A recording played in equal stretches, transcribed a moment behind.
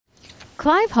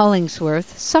Clive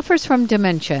Hollingsworth suffers from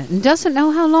dementia and doesn't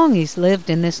know how long he's lived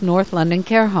in this North London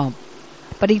care home.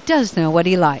 But he does know what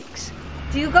he likes.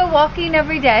 Do you go walking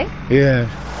every day? Yeah.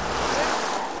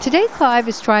 Today Clive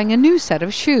is trying a new set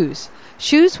of shoes.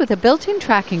 Shoes with a built-in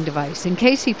tracking device in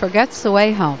case he forgets the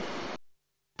way home.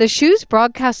 The shoes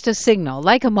broadcast a signal,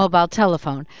 like a mobile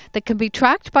telephone, that can be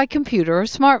tracked by computer or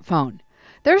smartphone.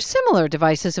 There are similar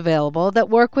devices available that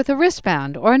work with a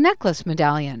wristband or a necklace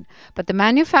medallion, but the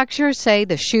manufacturers say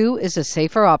the shoe is a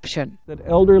safer option. That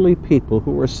elderly people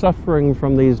who are suffering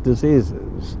from these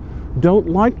diseases don't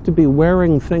like to be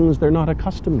wearing things they're not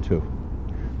accustomed to.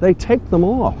 They take them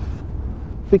off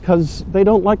because they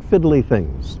don't like fiddly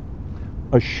things.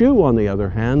 A shoe, on the other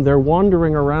hand, they're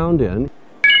wandering around in.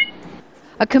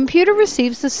 A computer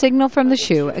receives the signal from the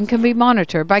shoe and can be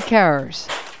monitored by carers.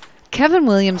 Kevin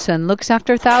Williamson looks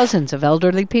after thousands of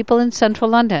elderly people in central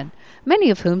London, many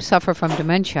of whom suffer from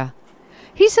dementia.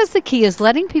 He says the key is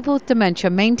letting people with dementia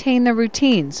maintain their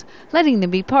routines, letting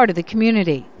them be part of the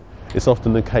community. It's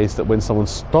often the case that when someone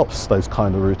stops those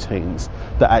kind of routines,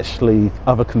 that actually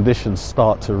other conditions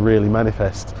start to really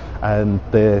manifest and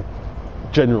their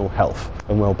general health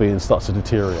and well-being starts to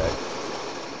deteriorate.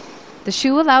 The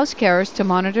shoe allows carers to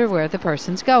monitor where the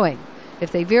person's going.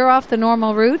 If they veer off the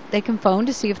normal route, they can phone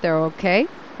to see if they're okay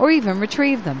or even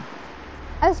retrieve them.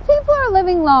 As people are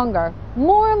living longer,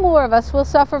 more and more of us will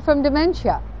suffer from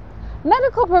dementia.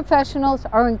 Medical professionals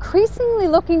are increasingly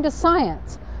looking to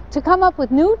science to come up with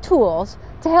new tools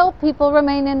to help people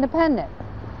remain independent,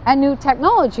 and new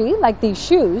technology, like these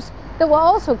shoes, that will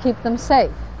also keep them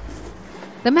safe.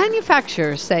 The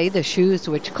manufacturers say the shoes,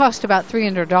 which cost about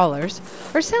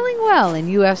 $300, are selling well in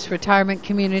U.S. retirement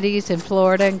communities in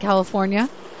Florida and California.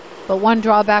 But one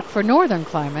drawback for northern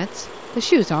climates, the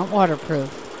shoes aren't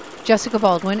waterproof. Jessica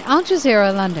Baldwin, Al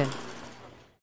Jazeera, London.